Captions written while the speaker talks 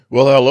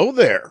Well, hello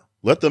there.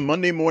 Let the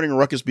Monday morning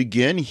ruckus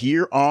begin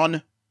here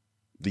on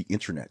the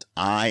internet.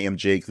 I am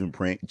Jake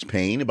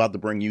Payne, about to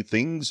bring you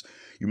things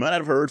you might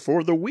not have heard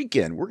for the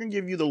weekend. We're going to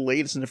give you the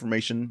latest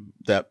information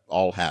that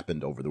all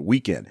happened over the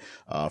weekend,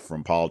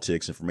 from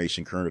politics,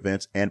 information, current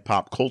events, and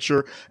pop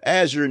culture.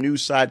 As your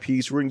news side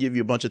piece, we're going to give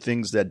you a bunch of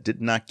things that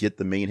did not get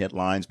the main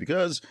headlines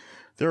because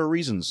there are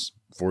reasons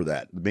for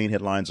that. The main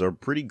headlines are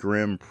pretty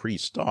grim, pretty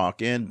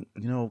stock, and,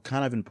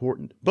 kind of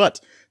important.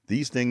 But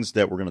these things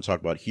that we're going to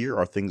talk about here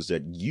are things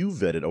that you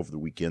vetted over the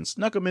weekend,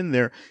 snuck them in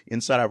there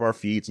inside of our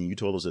feeds, and you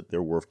told us that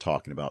they're worth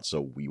talking about,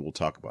 so we will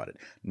talk about it.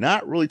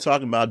 Not really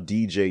talking about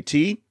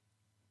DJT,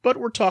 but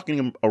we're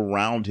talking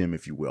around him,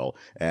 if you will,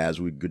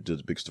 as we get to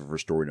the big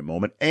first story in a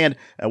moment. And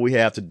we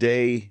have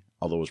today,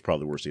 although it's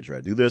probably the worst day to try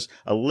to do this,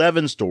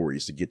 11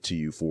 stories to get to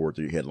you for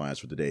the headlines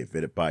for today,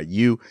 vetted by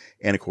you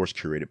and, of course,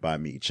 curated by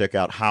me. Check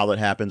out how that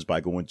happens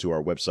by going to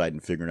our website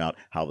and figuring out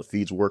how the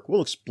feeds work.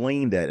 We'll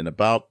explain that in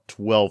about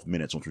 12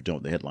 minutes once we're done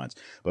with the headlines,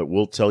 but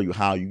we'll tell you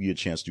how you get a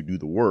chance to do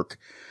the work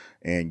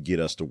and get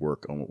us to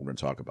work on what we're going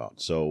to talk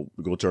about. So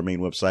we go to our main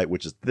website,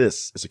 which is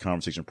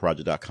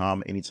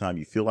aconversationproject.com anytime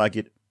you feel like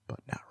it,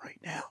 but not right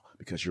now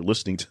because you're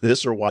listening to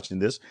this or watching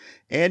this,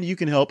 and you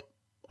can help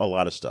a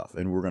lot of stuff.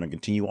 And we're going to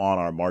continue on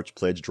our March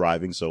pledge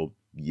driving. So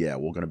yeah,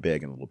 we're going to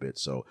beg in a little bit.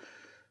 So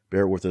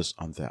bear with us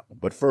on that one.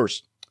 But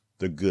first,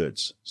 the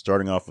goods.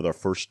 Starting off with our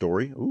first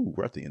story. Ooh,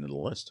 we're at the end of the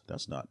list.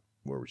 That's not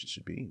where we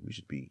should be. We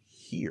should be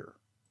here,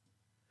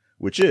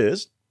 which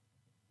is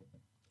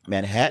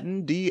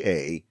Manhattan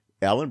DA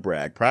Alvin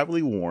Bragg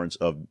privately warns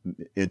of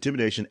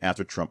intimidation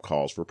after Trump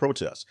calls for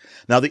protests.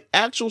 Now, the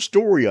actual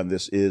story on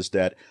this is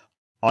that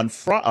on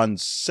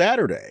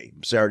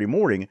Saturday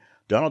morning,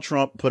 Donald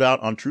Trump put out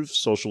on Truth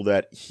Social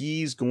that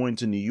he's going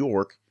to New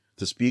York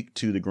to speak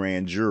to the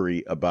grand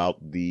jury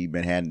about the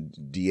Manhattan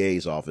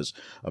DA's office,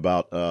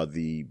 about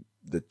the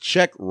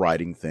check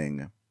writing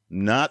thing,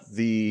 not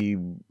the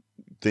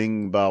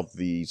thing about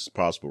the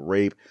possible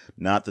rape,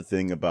 not the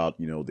thing about,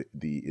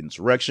 the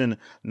insurrection,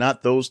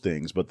 not those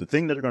things, but the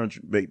thing that they're going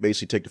to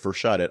basically take the first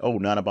shot at,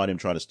 not about him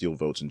trying to steal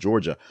votes in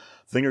Georgia.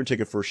 The thing they're going to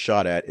take a first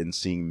shot at and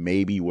seeing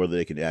maybe whether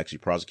they can actually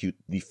prosecute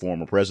the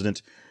former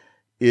president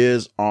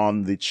is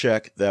on the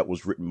check that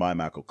was written by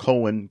Michael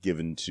Cohen,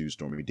 given to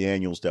Stormy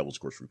Daniels, that was,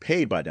 of course,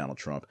 repaid by Donald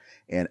Trump,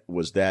 and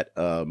was that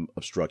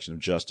obstruction of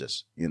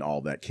justice in all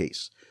that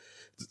case.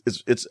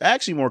 It's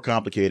actually more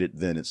complicated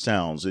than it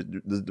sounds.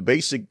 The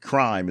basic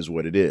crime is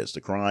what it is. The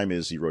crime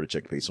is he wrote a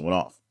check to pay someone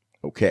off.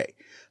 Okay.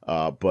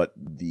 But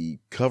the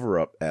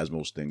cover-up, as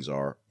most things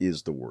are,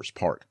 is the worst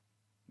part.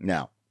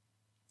 Now,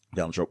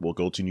 Donald Trump will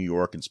go to New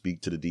York and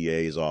speak to the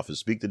DA's office,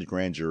 speak to the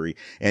grand jury,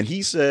 and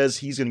he says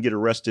he's going to get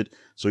arrested,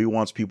 so he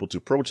wants people to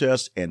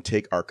protest and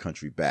take our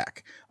country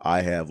back.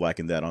 I have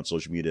likened that on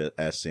social media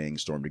as saying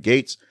storm the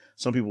gates.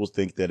 Some people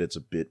think that it's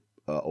a bit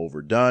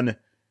overdone,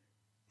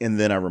 and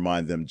then I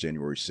remind them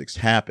January 6th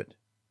happened,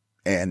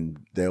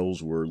 and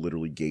those were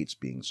literally gates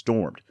being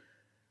stormed.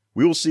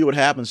 We will see what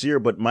happens here,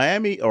 but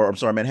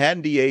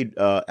Manhattan DA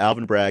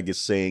Alvin Bragg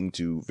is saying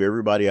to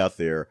everybody out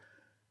there,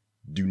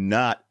 do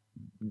not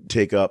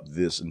take up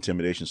this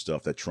intimidation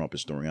stuff that Trump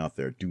is throwing out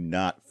there. Do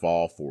not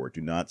fall for it.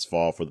 Do not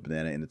fall for the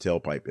banana in the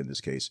tailpipe in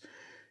this case.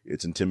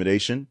 It's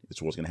intimidation.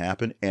 It's what's going to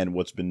happen. And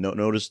what's been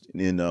noticed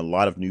in a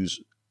lot of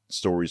news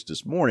stories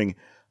this morning,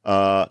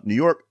 New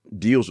York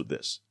deals with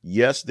this.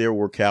 Yes, there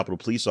were Capitol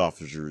police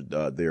officers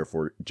there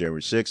for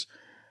January 6th,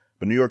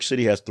 but New York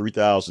City has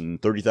 30,000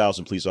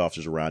 police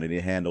officers around, and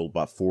they handle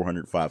about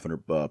 400,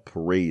 500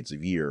 parades a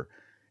year.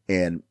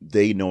 And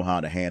they know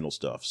how to handle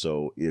stuff.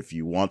 So if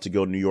you want to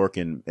go to New York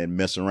and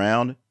mess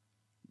around,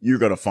 you're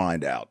going to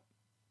find out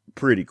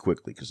pretty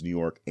quickly because New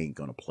York ain't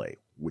going to play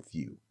with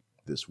you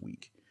this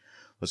week.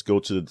 Let's go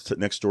to the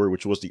next story,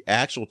 which was the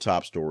actual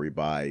top story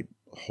by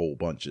whole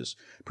bunches.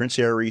 Prince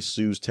Harry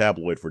sues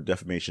tabloid for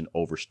defamation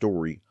over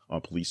story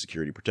on police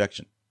security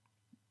protection.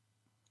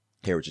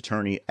 Harry's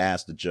attorney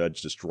asked the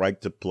judge to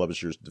strike the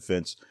publisher's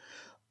defense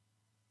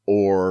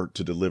or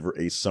to deliver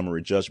a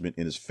summary judgment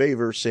in his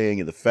favor,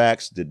 saying the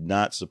facts did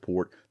not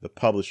support the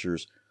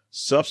publisher's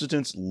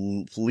substance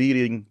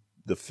pleading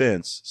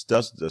defense,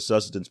 that's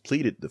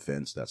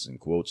in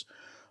quotes,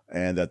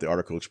 and that the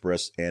article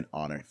expressed an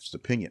honest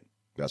opinion.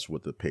 That's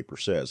what the paper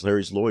says.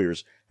 Harry's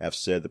lawyers have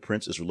said the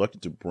prince is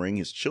reluctant to bring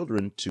his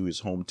children to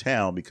his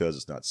hometown because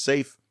it's not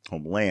safe,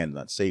 homeland,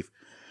 not safe.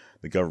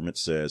 The government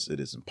says it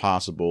is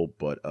impossible,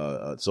 but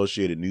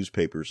Associated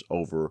Newspapers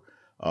over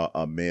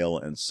a Mail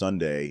and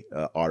Sunday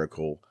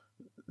article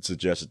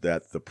suggested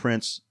that the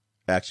prince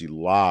actually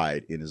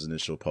lied in his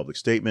initial public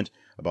statement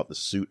about the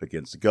suit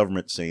against the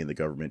government, saying the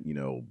government,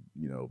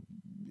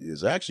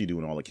 is actually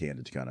doing all it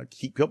can to kind of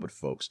keep up with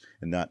folks,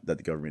 and not that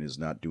the government is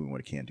not doing what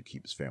it can to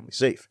keep his family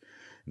safe.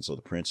 And so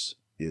the prince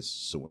is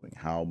suing.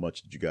 How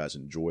much did you guys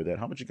enjoy that?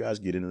 How much did you guys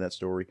get into that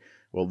story?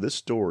 Well, this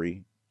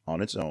story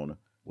on its own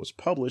was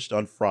published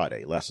on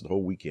Friday, lasted the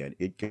whole weekend.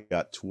 It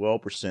got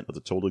 12% of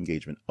the total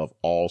engagement of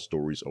all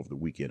stories over the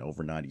weekend,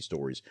 over 90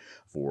 stories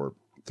for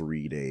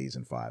 3 days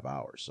and 5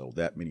 hours. So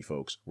that many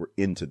folks were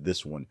into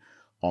this one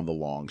on the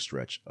long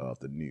stretch of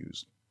the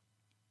news.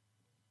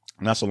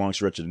 Not so long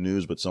stretch of the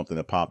news, but something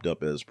that popped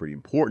up as pretty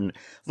important.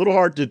 A little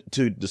hard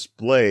to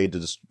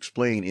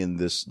explain in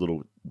this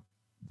little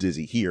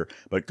dizzy here,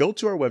 but go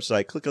to our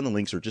website, click on the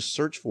links, or just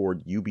search for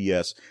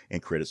UBS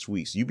and Credit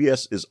Suisse.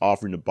 UBS is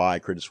offering to buy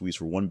Credit Suisse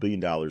for $1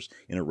 billion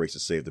in a race to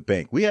save the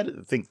bank. We had,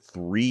 I think,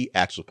 3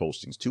 actual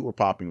postings. 2 were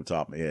popping on the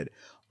top of my head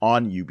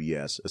on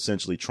UBS,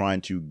 essentially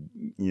trying to,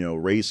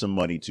 raise some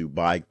money to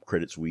buy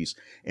Credit Suisse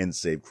and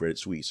save Credit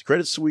Suisse.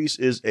 Credit Suisse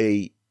is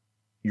a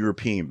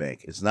European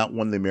bank. It's not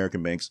one of the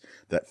American banks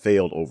that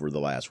failed over the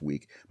last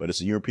week, but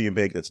it's a European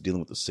bank that's dealing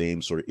with the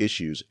same sort of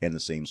issues and the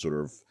same sort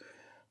of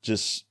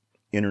just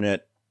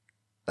internet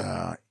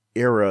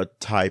era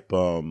type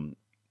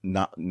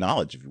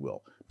knowledge, if you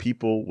will.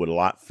 People with a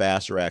lot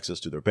faster access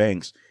to their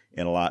banks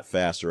and a lot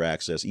faster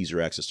access,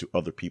 easier access to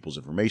other people's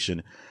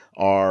information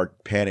are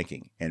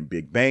panicking. And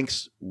big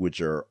banks,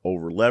 which are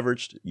over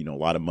leveraged, a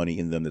lot of money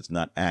in them that's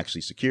not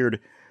actually secured,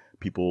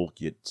 people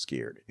get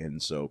scared.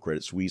 And so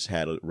Credit Suisse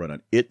had a run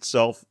on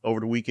itself over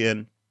the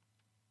weekend,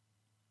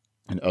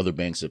 and other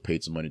banks have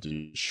paid some money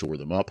to shore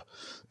them up.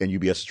 And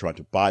UBS is trying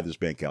to buy this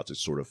bank out to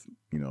sort of,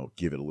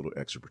 give it a little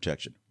extra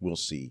protection. We'll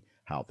see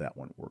how that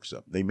one works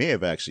up. They may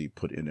have actually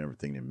put in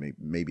everything and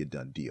maybe a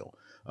done deal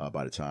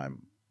by the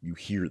time you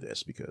hear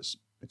this, because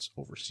it's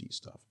overseas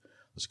stuff.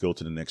 Let's go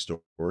to the next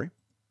story,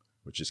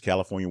 which is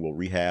California will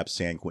rehab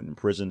San Quentin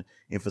Prison,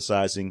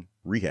 emphasizing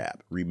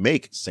rehab.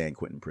 Remake San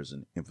Quentin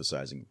Prison,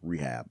 emphasizing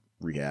rehab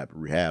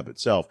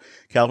itself.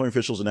 California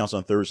officials announced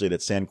on Thursday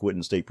that San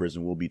Quentin State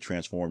Prison will be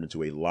transformed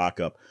into a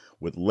lockup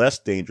with less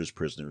dangerous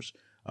prisoners.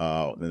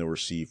 Then they'll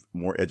receive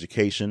more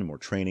education, more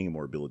training, and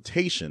more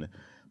rehabilitation.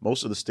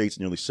 Most of the state's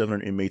nearly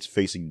 700 inmates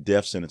facing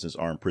death sentences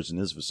are imprisoned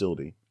in this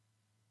facility,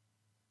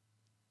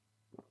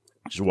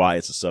 which is why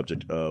it's a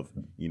subject of,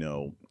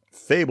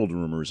 fabled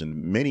rumors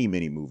in many,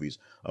 many movies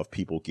of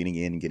people getting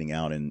in and getting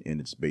out, and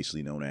it's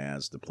basically known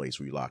as the place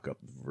where you lock up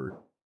the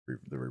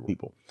very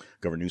people.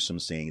 Governor Newsom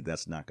saying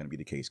that's not going to be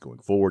the case going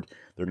forward.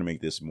 They're going to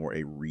make this more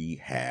a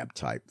rehab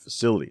type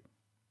facility.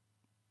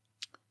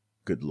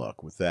 Good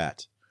luck with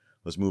that.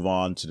 Let's move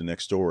on to the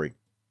next story.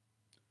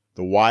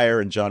 The Wire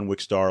and John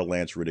Wick star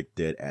Lance Reddick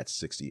dead at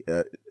 60.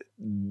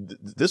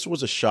 This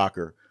was a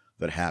shocker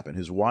that happened.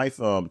 His wife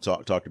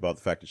talked about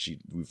the fact that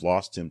we've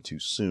lost him too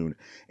soon,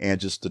 and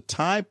just the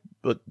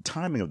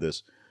timing of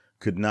this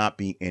could not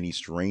be any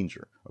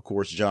stranger. Of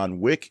course,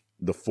 John Wick,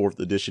 the 4th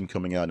edition,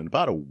 coming out in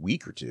about a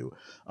week or two.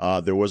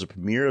 There was a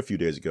premiere a few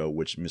days ago,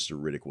 which Mr.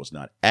 Reddick was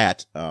not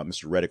at.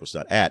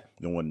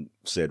 No one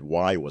said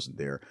why he wasn't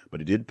there,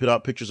 but he did put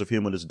out pictures of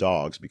him with his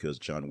dogs, because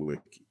John Wick,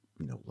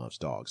 loves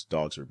dogs.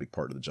 Dogs are a big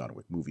part of the John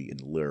Wick movie in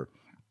the lure.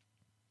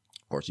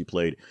 Of course, he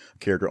played a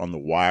character on The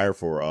Wire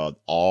for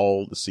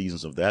all the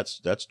seasons of that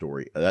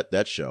story,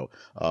 that show.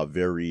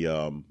 Very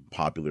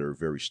popular,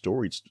 very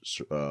storied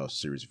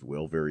series, if you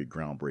will. Very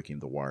groundbreaking,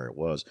 The Wire it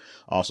was.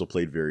 Also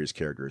played various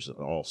characters and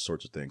all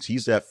sorts of things.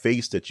 He's that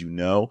face that you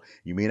know.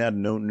 You may not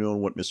know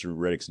what Mr.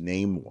 Reddick's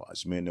name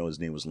was. You may know his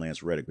name was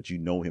Lance Reddick, but you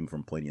know him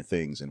from plenty of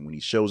things. And when he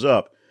shows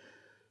up,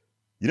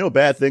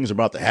 bad things are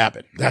about to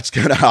happen. That's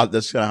kind of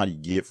how you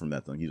get from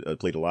that thing. He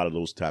played a lot of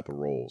those type of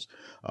roles.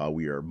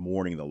 We are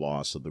mourning the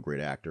loss of the great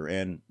actor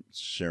and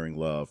sharing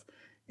love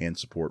and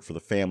support for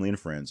the family and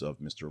friends of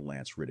Mr.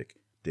 Lance Reddick,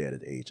 dead at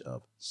the age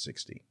of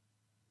 60.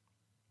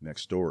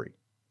 Next story.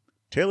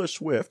 Taylor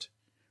Swift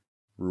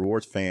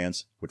rewards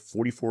fans with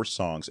 44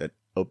 songs at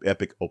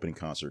epic opening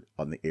concert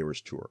on the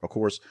Eras Tour. Of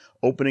course,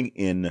 opening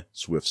in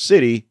Swift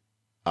City,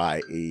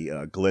 i.e.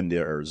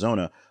 Glendale,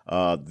 Arizona.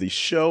 The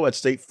show at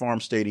State Farm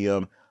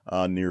Stadium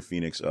near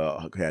Phoenix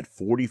had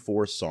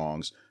 44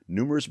 songs,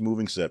 numerous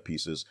moving set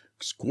pieces,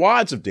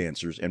 squads of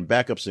dancers and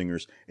backup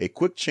singers, a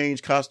quick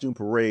change costume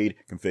parade,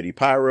 confetti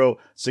pyro,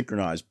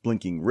 synchronized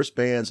blinking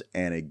wristbands,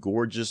 and a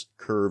gorgeous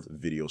curved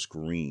video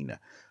screen.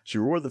 She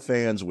rewarded the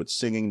fans with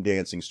singing,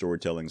 dancing,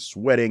 storytelling,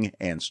 sweating,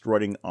 and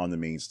strutting on the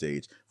main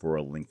stage for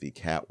a lengthy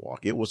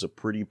catwalk. It was a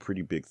pretty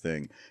big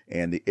thing,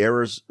 and the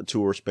Eras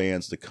Tour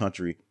spans the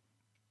country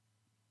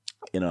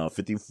in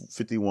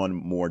 51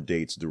 more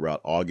dates throughout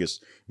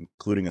August,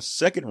 including a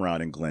second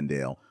round in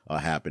Glendale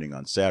happening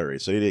on Saturday.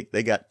 So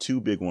they got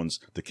 2 big ones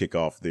to kick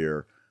off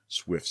their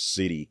Swift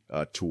City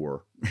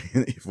tour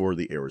for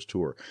the Eras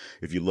Tour.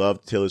 If you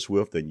love Taylor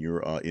Swift, then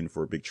you're in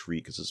for a big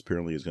treat, because this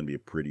apparently is going to be a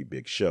pretty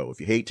big show.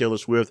 If you hate Taylor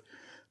Swift,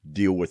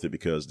 deal with it,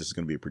 because this is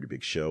going to be a pretty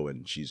big show,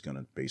 and she's going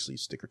to basically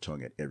stick her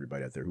tongue at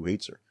everybody out there who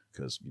hates her,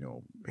 because,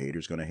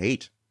 haters going to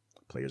hate,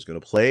 players going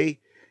to play,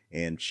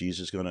 and she's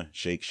just going to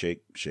shake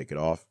it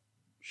off.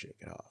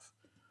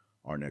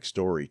 Our next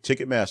story,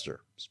 Ticketmaster.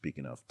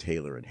 Speaking of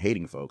Taylor and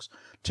hating folks,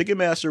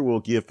 Ticketmaster will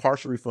give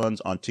partial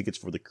refunds on tickets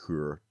for the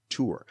Cure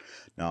tour.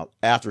 Now,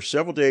 after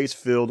several days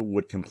filled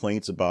with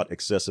complaints about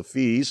excessive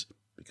fees,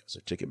 because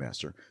of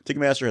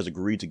Ticketmaster has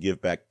agreed to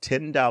give back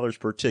 $10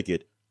 per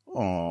ticket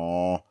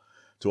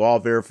to all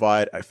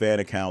verified fan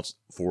accounts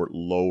for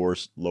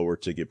lower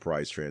ticket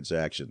price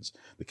transactions.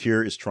 The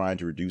Cure is trying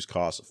to reduce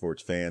costs for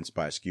its fans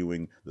by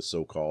skewing the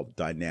so-called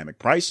dynamic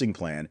pricing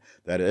plan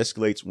that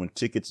escalates when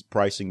tickets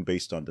pricing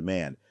based on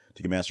demand.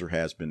 Ticketmaster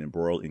has been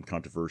embroiled in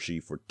controversy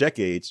for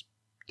decades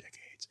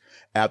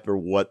after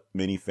what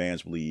many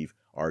fans believe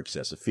are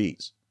excessive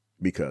fees,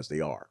 because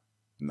they are.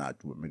 Not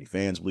what many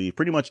fans believe.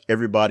 Pretty much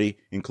everybody,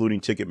 including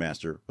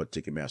Ticketmaster, but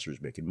Ticketmaster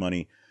is making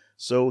money,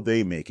 so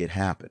they make it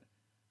happen.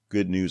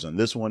 Good news on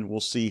this one. We'll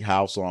see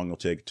how long it'll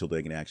take until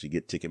they can actually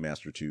get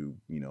Ticketmaster to,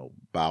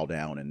 bow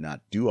down and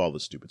not do all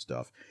this stupid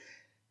stuff,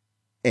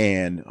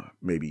 and or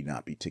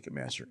not be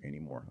Ticketmaster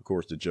anymore. Of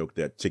course, the joke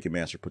that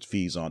Ticketmaster puts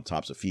fees on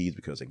tops of fees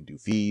because they can do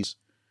fees.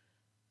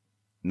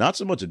 Not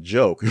so much a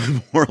joke,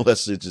 more or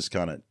less it's just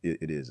kind of,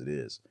 it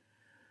is.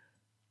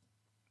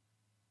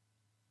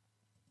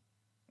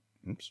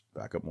 Oops,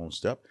 back up one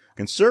step.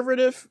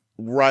 Conservative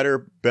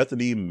writer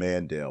Bethany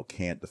Mandel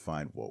can't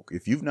define woke.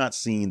 If you've not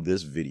seen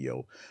this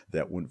video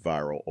that went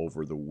viral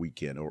over the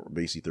weekend, or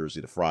basically Thursday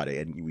to Friday,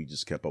 and we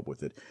just kept up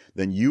with it,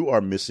 then you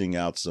are missing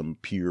out some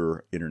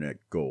pure internet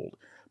gold.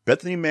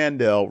 Bethany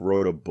Mandel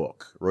wrote a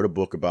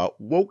book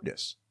about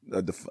wokeness.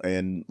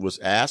 And was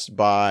asked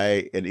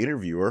by an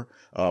interviewer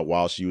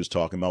while she was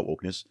talking about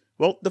wokeness,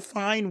 well,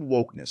 define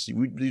wokeness.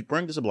 We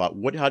bring this up a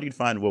lot. How do you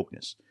define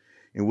wokeness?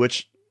 In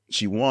which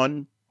she,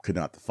 one, could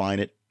not define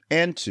it,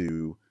 and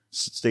two,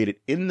 stated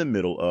in the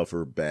middle of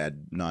her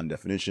bad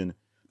non-definition,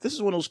 this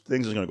is one of those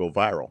things that's going to go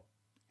viral.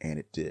 And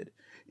it did.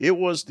 It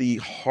was the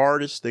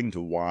hardest thing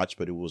to watch,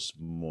 but it was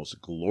the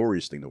most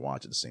glorious thing to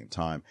watch at the same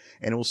time.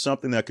 And it was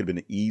something that could have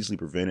been easily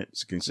prevented,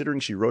 considering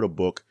she wrote a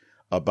book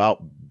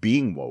about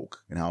being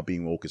woke and how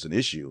being woke is an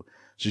issue.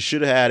 She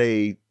should have had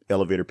a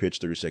elevator pitch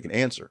 30-second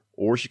answer,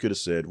 or she could have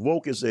said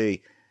woke is a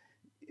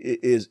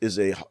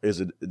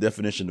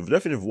definition. The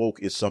definition of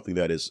woke is something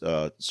that is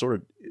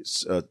sort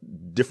of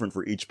different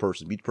for each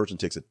person. Each person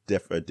takes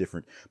a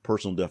different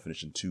personal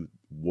definition to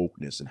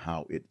wokeness and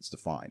how it's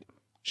defined.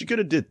 She could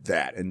have did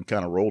that and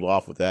kind of rolled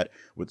off with that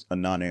with a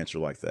non-answer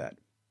like that.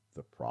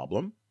 The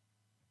problem?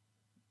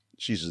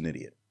 She's an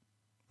idiot.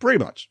 Pretty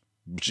much.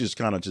 She's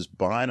kind of just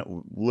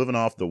living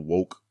off the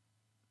woke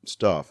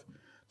stuff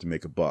to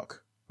make a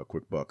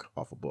quick buck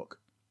off a book.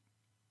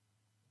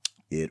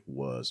 It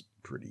was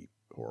pretty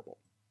horrible,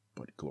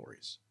 but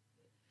glorious.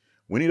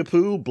 Winnie the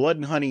Pooh, Blood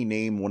and Honey,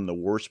 named one of the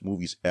worst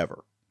movies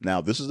ever.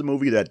 Now, this is a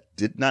movie that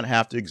did not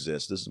have to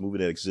exist. This is a movie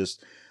that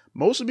exists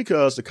mostly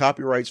because the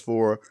copyrights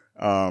for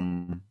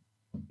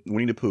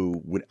Winnie the Pooh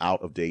went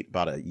out of date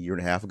about a year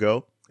and a half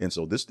ago. And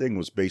so this thing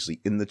was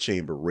basically in the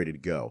chamber, ready to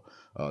go,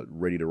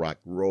 ready to rock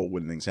and roll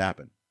when things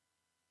happen.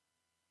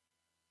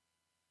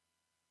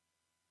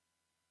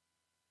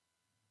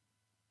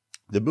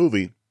 The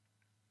movie,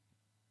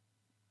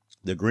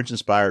 the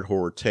Grinch-inspired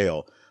horror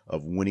tale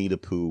of Winnie the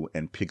Pooh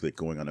and Piglet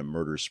going on a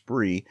murder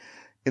spree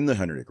in the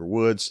 100-acre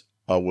woods,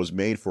 was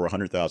made for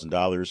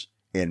 $100,000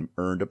 and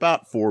earned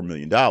about $4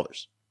 million.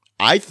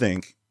 I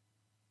think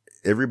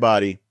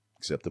everybody,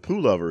 except the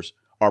Pooh lovers,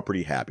 are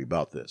pretty happy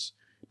about this.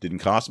 Didn't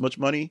cost much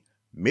money,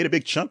 made a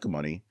big chunk of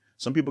money.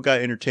 Some people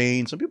got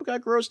entertained, some people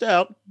got grossed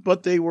out,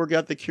 but they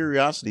got the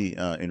curiosity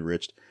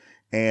enriched,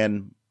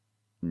 and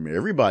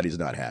everybody's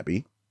not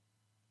happy.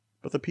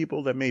 But the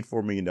people that made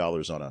 $4 million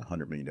on a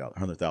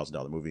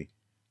 $100,000 movie,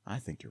 I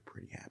think they're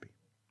pretty happy.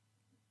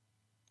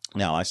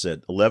 Now, I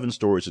said 11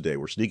 stories today.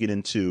 We're sneaking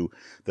in 2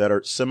 that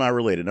are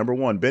semi-related. Number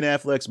 1, Ben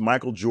Affleck's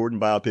Michael Jordan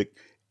biopic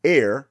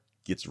Air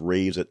gets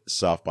raves at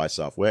South by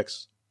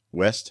Southwest.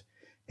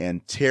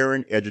 And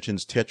Taron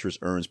Egerton's Tetris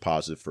earns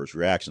positive first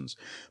reactions.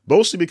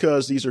 Mostly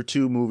because these are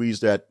 2 movies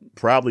that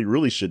probably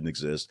really shouldn't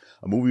exist.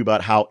 A movie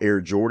about how Air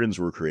Jordans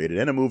were created,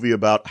 and a movie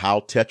about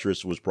how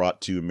Tetris was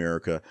brought to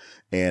America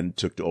and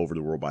took over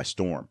the world by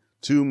storm.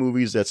 2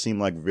 movies that seem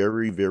like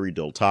very, very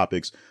dull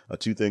topics.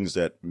 2 things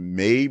that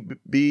may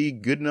be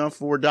good enough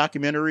for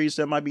documentaries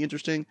that might be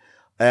interesting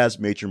as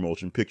major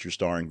motion pictures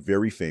starring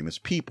very famous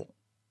people.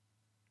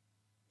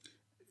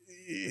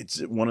 It's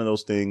one of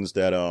those things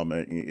that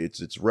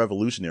it's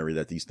revolutionary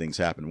that these things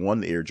happen. One,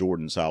 the Air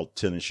Jordans, how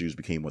tennis shoes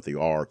became what they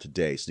are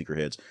today.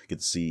 Sneakerheads get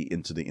to see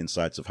into the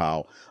insights of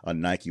how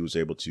Nike was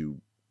able to,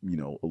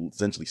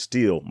 essentially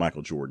steal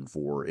Michael Jordan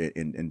for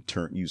and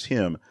use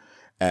him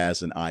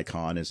as an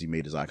icon as he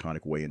made his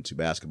iconic way into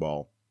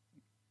basketball,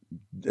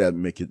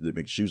 make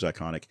shoes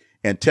iconic.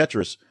 And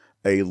Tetris,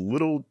 a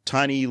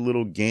tiny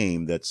little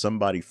game that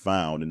somebody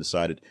found and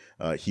decided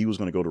he was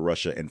going to go to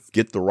Russia and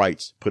get the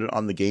rights, put it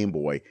on the Game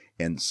Boy,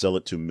 and sell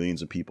it to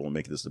millions of people and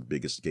make this the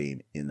biggest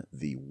game in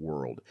the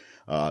world.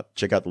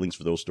 Check out the links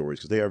for those stories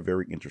because they are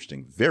very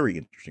interesting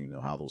to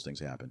know how those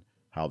things happen,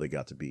 how they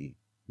got to be,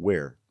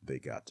 where they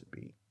got to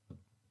be.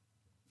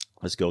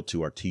 Let's go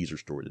to our teaser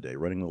story today.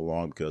 Running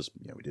along because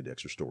we did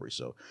extra stories.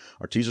 So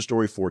our teaser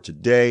story for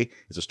today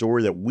is a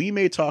story that we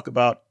may talk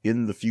about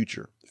in the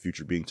future. The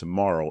future being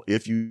tomorrow,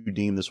 if you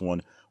deem this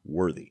one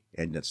worthy.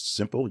 And that's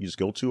simple. You just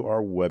go to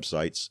our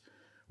website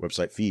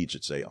feed,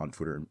 should say, on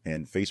Twitter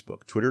and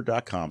Facebook.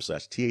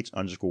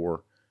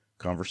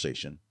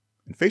 Twitter.com/th_conversation.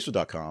 and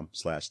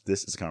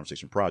Facebook.com/This Is a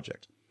Conversation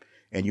Project.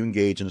 And you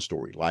engage in a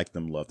story. Like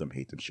them, love them,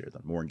 hate them, share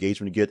them. More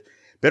engagement you get,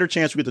 better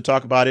chance we get to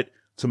talk about it.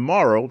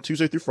 Tomorrow,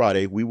 Tuesday through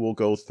Friday, we will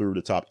go through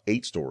the top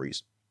 8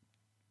 stories,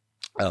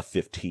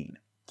 15.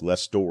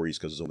 Less stories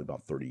because there's only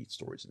about 30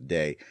 stories a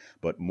day,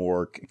 but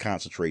more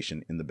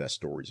concentration in the best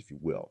stories, if you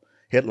will.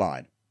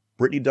 Headline,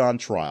 Brittany Dawn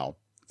trial.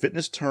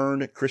 Fitness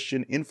turned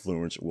Christian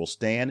influencer will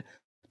stand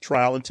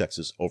trial in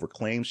Texas over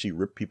claims she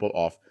ripped people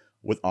off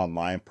with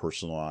online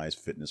personalized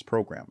fitness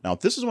program. Now,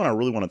 this is what I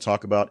really want to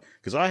talk about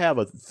because I have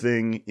a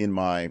thing in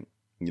my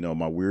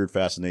my weird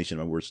fascination,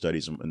 my weird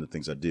studies and the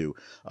things I do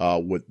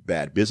with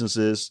bad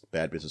business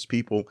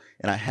people.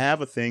 And I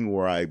have a thing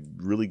where I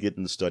really get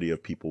in the study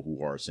of people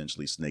who are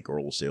essentially snake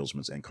oil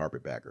salesmen and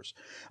carpetbaggers.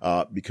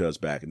 Because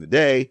back in the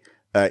day,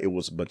 it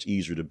was much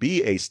easier to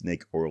be a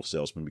snake oil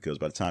salesman because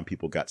by the time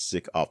people got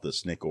sick off the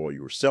snake oil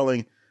you were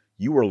selling,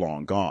 you were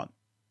long gone.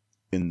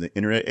 In the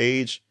internet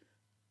age,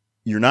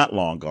 you're not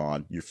long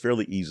gone. You're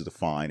fairly easy to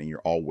find and you're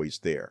always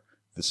there.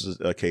 This is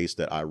a case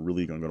that I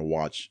really am going to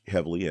watch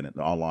heavily, and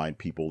the online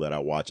people that I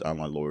watch,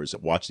 online lawyers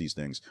that watch these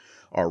things,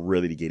 are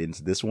ready to get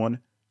into this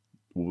one.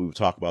 We'll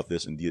talk about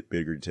this in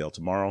bigger detail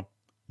tomorrow.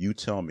 You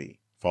tell me,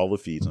 follow the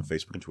feeds on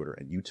Facebook and Twitter,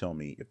 and you tell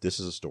me if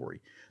this is a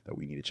story that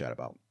we need to chat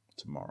about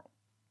tomorrow.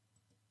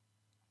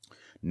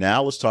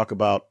 Now let's talk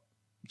about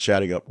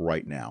chatting up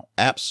right now.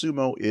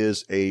 AppSumo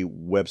is a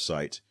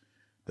website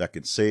that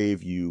can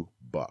save you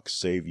bucks,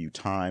 save you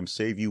time,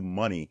 save you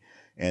money,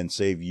 and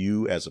save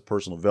you as a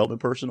personal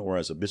development person or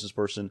as a business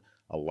person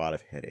a lot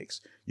of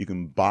headaches. You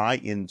can buy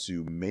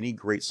into many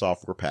great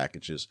software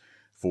packages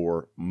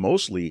for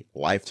mostly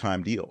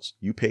lifetime deals.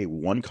 You pay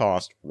one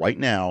cost right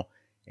now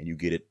and you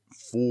get it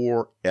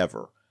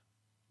forever.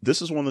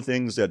 This is one of the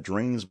things that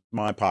drains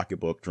my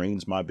pocketbook,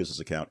 drains my business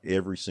account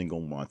every single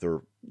month,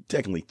 or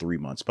technically 3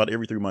 months. But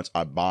every 3 months,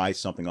 I buy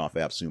something off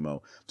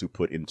AppSumo to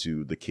put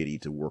into the kitty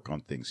to work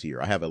on things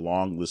here. I have a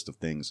long list of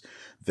things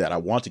that I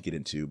want to get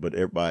into, but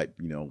everybody,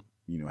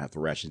 have to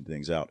ration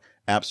things out.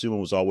 AppSumo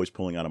was always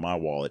pulling out of my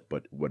wallet,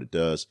 but what it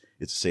does,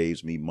 it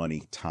saves me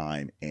money,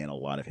 time, and a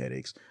lot of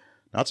headaches.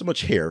 Not so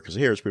much hair, because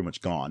hair is pretty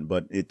much gone,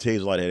 but it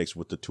saves a lot of headaches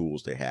with the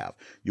tools they have.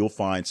 You'll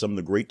find some of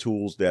the great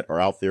tools that are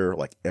out there,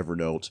 like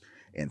Evernote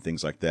and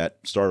things like that,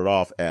 started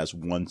off as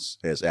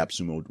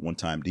AppSumo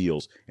one-time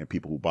deals, and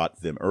people who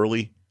bought them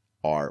early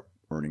are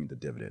earning the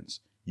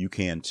dividends. You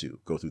can too.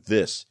 Go through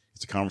this.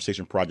 It's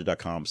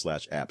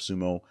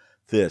aconversationproject.com/AppSumo.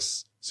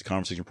 This is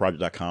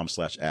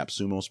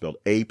aconversationproject.com/AppSumo, spelled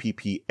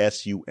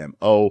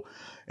AppSumo.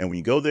 And when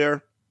you go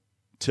there,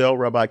 tell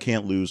Rabbi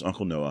Can't Lose,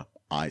 Uncle Noah,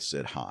 I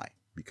said hi.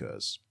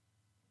 Because.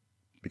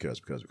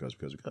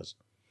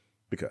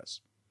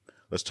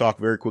 Let's talk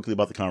very quickly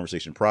about the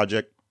Conversation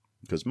Project,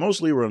 because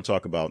mostly we're going to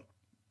talk about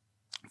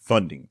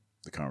funding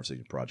the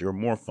Conversation Project, or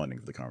more funding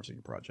for the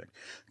Conversation Project.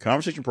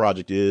 Conversation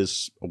Project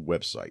is a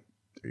website.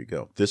 There you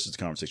go. This is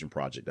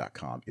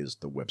conversationproject.com is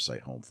the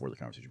website home for the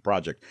Conversation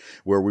Project,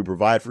 where we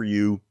provide for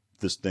you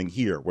this thing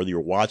here. Whether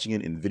you're watching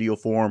it in video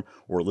form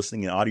or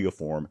listening in audio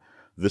form,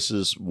 this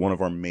is one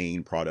of our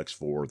main products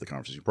for the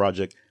Conversation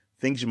Project.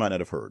 Things you might not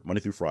have heard,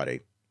 Monday through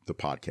Friday, the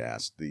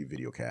podcast, the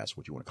video cast,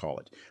 what you want to call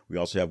it. We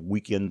also have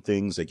weekend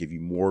things that give you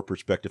more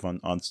perspective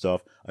on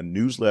stuff, a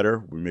newsletter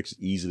which makes it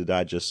easy to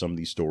digest some of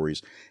these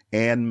stories,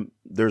 and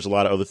there's a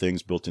lot of other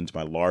things built into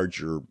my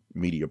larger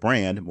media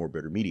brand, More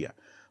Better Media.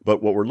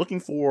 But what we're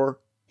looking for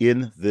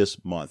in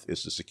this month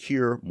is to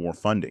secure more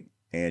funding,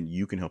 and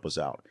you can help us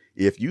out.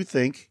 If you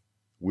think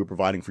we're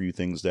providing for you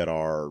things that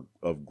are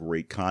of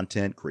great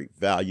content, great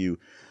value,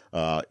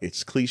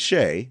 it's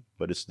cliche,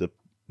 but it's the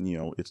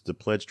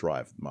pledge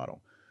drive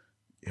model.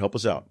 Help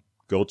us out.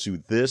 Go to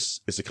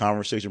this. It's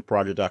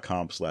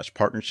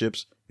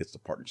aconversationproject.com/partnerships. It's the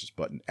partnerships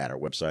button at our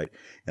website,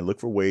 and look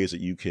for ways that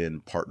you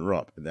can partner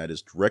up, and that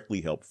is directly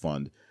help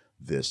fund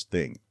this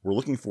thing. We're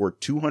looking for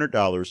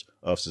 $200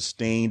 of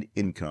sustained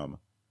income,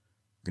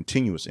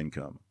 continuous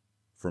income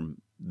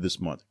from this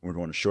month. We're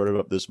going to short it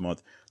up this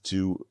month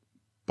to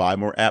buy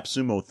more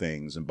AppSumo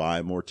things and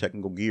buy more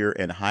technical gear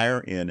and hire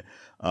in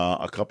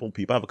a couple of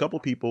people. I have a couple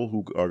of people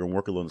who are going to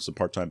work on some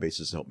part-time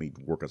basis to help me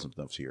work on some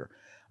stuff here.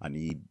 I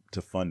need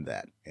to fund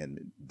that.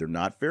 And they're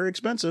not very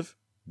expensive.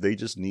 They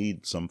just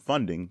need some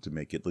funding to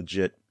make it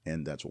legit.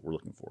 And that's what we're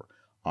looking for.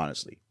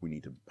 Honestly, we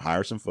need to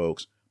hire some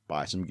folks,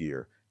 buy some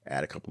gear,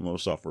 add a couple of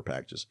those software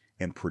packages,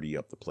 and pretty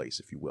up the place,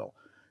 if you will.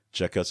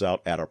 Check us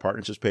out at our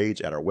partnerships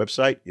page at our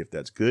website. If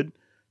that's good,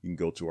 you can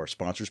go to our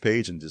sponsors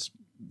page and just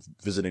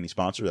visit any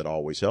sponsor. That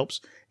always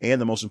helps. And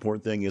the most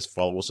important thing is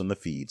follow us on the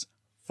feeds.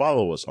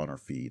 Follow us on our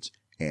feeds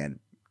and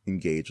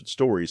engage with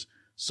stories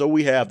so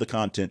we have the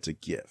content to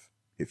give.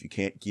 If you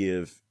can't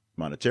give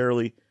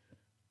monetarily,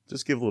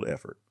 just give a little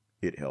effort.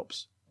 It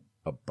helps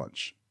a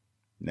bunch.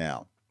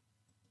 Now,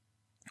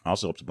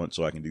 also helps a bunch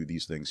so I can do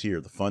these things here,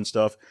 the fun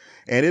stuff.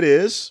 And it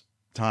is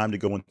time to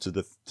go into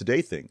the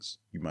today things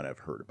you might have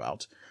heard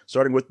about.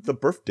 Starting with the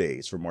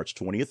birthdays for March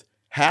 20th.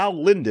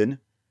 Hal Linden,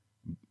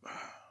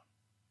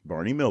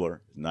 Barney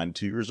Miller,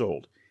 92 years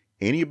old.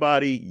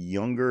 Anybody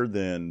younger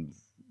than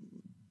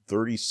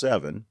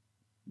 37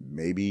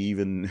 maybe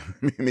even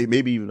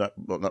maybe even not,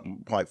 well, not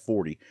quite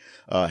 40,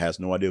 has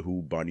no idea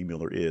who Barney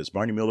Miller is.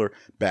 Barney Miller,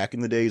 back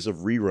in the days of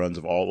reruns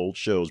of all old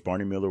shows,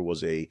 Barney Miller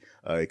was a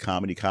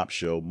comedy cop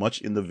show,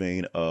 much in the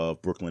vein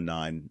of Brooklyn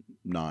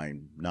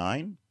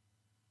Nine-Nine,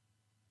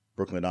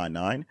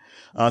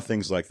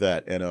 things like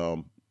that,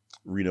 and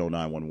Reno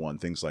 911,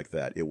 things like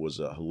that. It was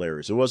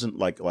hilarious. It wasn't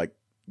like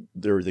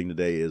everything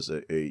today is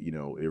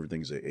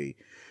everything's a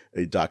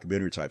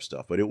documentary type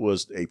stuff, but it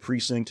was a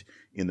precinct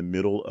in the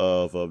middle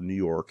of New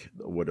York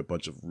with a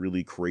bunch of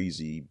really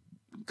crazy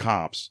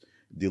cops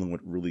dealing with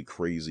really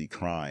crazy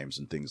crimes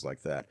and things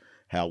like that.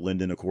 Hal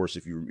Linden, of course,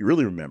 if you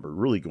really remember,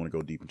 really going to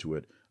go deep into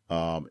it,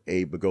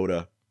 Abe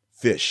Vigoda,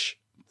 Fish,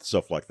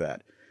 stuff like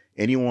that.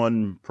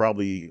 Anyone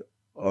probably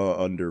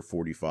under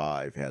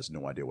 45 has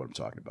no idea what I'm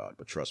talking about,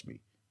 but trust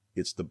me,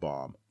 it's the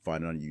bomb.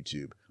 Find it on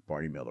YouTube.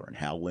 Barney Miller, and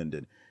Hal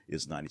Linden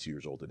is 92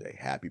 years old today.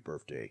 Happy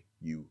birthday,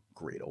 you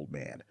great old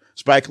man.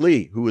 Spike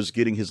Lee, who is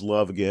getting his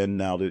love again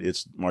now that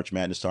it's March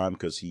Madness time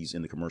because he's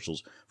in the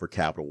commercials for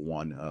Capital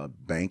One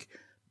Bank.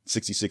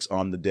 66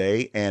 on the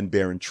day. And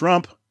Barron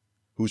Trump,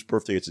 whose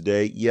birthday is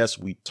today. Yes,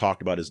 we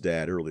talked about his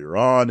dad earlier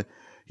on.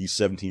 He's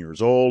 17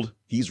 years old.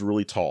 He's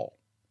really tall.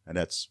 And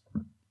that's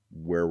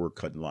where we're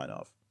cutting the line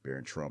off.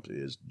 Barron Trump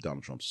is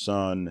Donald Trump's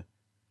son.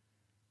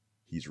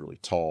 He's really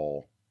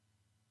tall.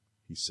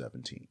 He's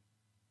 17.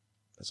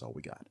 That's all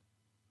we got.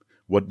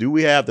 What do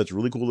we have that's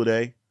really cool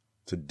today?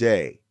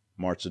 Today,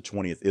 March the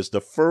 20th, is the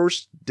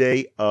first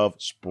day of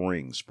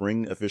spring.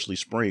 Spring officially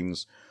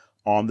springs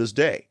on this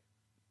day.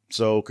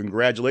 So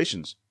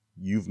congratulations.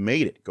 You've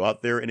made it. Go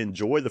out there and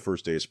enjoy the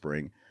first day of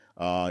spring.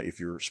 If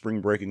you're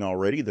spring breaking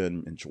already,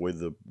 then enjoy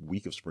the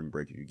week of spring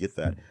break if you get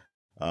that.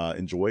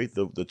 Enjoy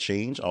the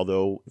change,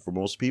 although for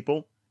most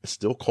people, it's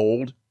still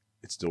cold.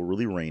 It's still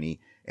really rainy.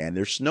 And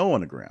there's snow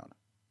on the ground.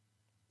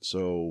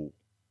 So,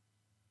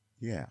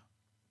 yeah.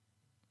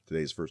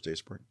 Today's first day of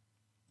spring.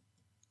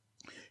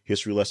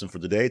 History lesson for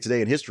today.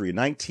 Today in history, in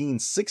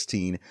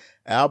 1916,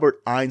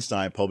 Albert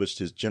Einstein published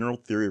his general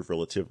theory of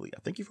relativity.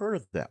 I think you've heard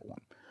of that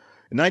one.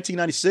 In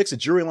 1996, a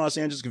jury in Los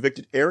Angeles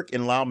convicted Eric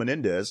and Lau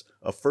Menendez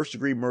of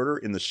first-degree murder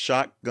in the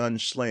shotgun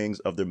slayings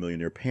of their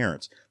millionaire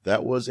parents.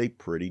 That was a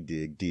pretty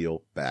big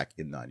deal back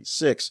in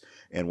 96,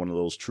 and one of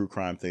those true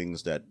crime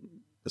things that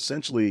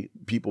essentially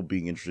people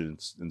being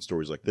interested in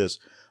stories like this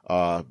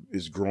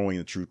is growing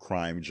the true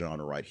crime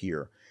genre right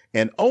here.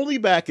 And only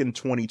back in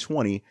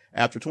 2020,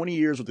 after 20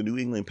 years with the New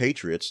England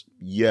Patriots,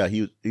 yeah,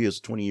 he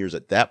is 20 years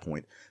at that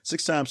point,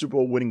 six-time Super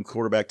Bowl winning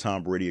quarterback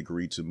Tom Brady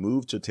agreed to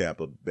move to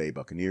Tampa Bay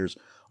Buccaneers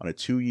on a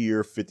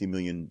 2-year, $50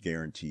 million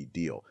guaranteed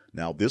deal.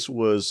 Now, this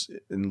was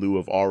in lieu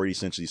of already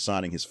essentially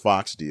signing his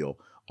Fox deal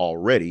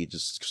already,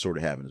 just sort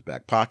of having in his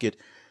back pocket.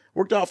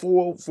 Worked out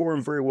for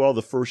him very well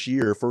the first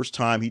year. First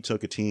time he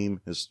took a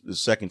team, his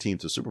second team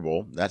to the Super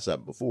Bowl. That's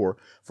happened before.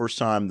 First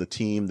time the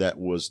team that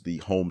was the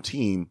home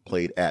team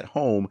played at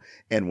home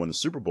and won the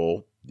Super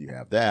Bowl. You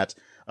have that.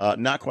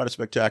 Not quite as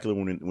spectacular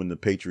when the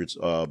Patriots,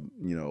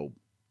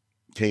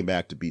 came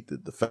back to beat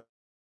the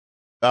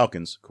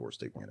Falcons. Of course,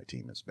 they weren't a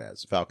team as bad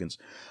as the Falcons.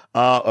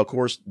 Of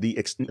course, the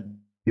extended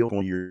deal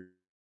 1 year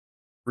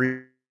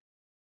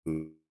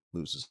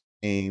loses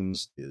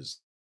games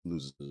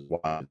loses his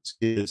wife, his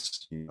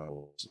kids,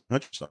 it's a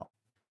country song.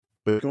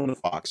 But going to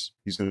Fox,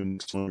 he's going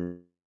to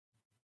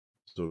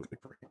so good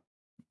for him.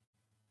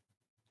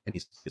 And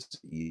he gets to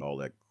eat all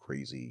that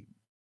crazy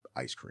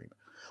ice cream.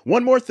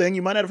 One more thing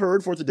you might not have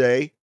heard for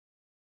today.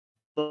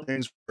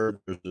 Things where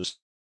there's just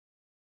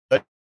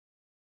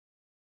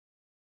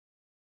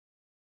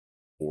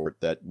for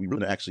that we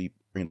really actually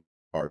bring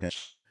our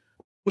attention.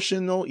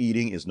 Emotional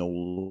eating is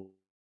no,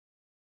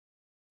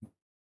 to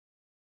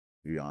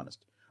be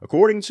honest.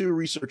 According to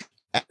research,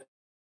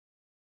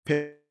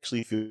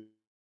 actually feel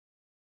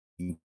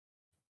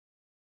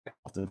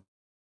often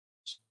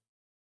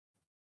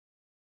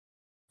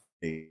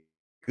a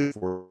good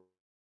for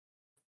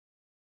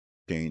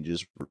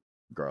changes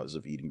regardless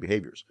of eating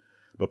behaviors.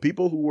 But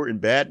people who were in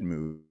bad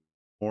mood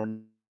or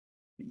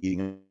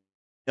eating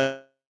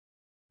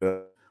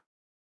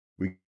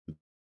we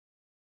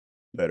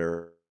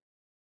better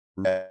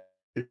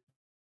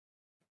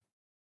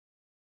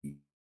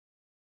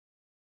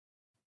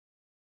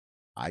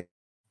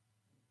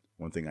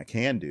one thing I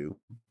can do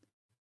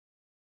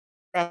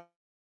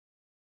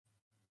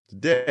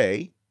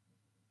today,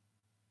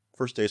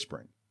 first day of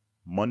spring,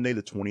 Monday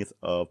the 20th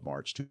of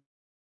March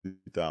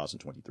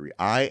 2023.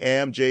 I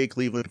am Jay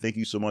Cleveland. Thank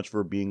you so much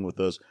for being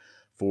with us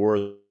for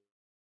the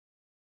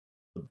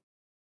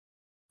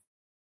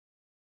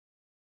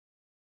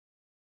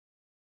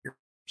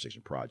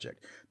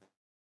project.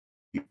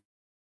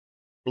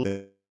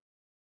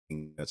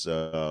 That's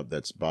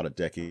about a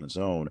decade on its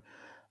own.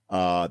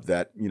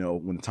 That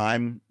when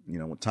time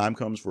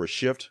comes for a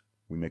shift,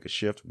 we make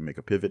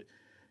a pivot,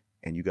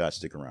 and you guys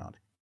stick around.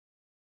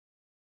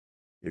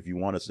 If you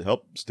want us to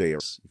help stay,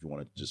 if you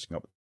want to just come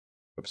up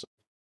with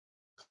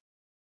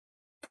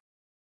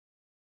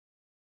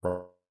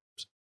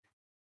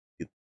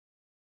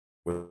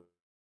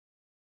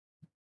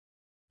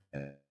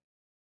and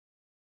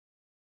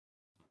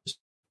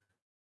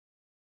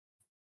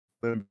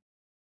remember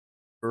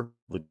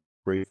the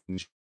great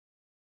things.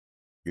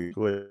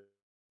 Go ahead.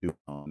 Do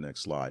on the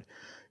next slide.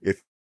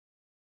 If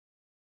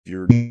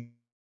you're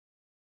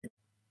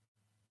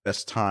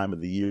best time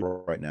of the year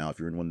right now, if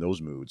you're in one of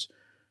those moods,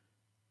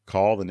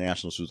 call the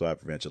National Suicide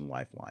Prevention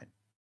Lifeline.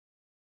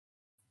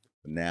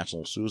 The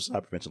National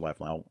Suicide Prevention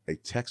Lifeline, a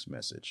text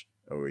message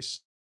or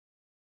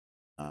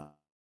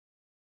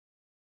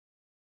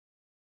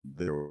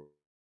there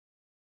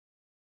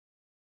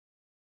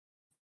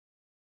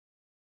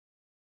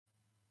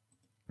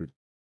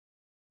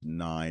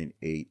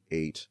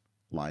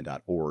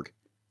 988line.org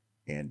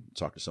and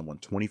talk to someone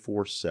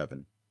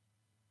 24/7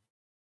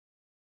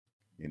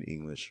 in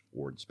English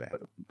or in Spanish.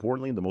 But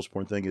importantly, the most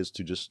important thing is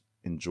to just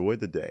enjoy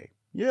the day.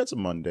 Yeah, it's a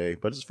Monday,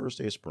 but it's the first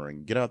day of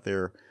spring. Get out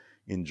there,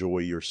 enjoy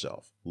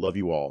yourself. Love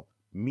you all.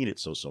 Mean it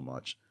so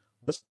much.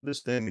 Let's do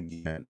this thing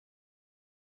again.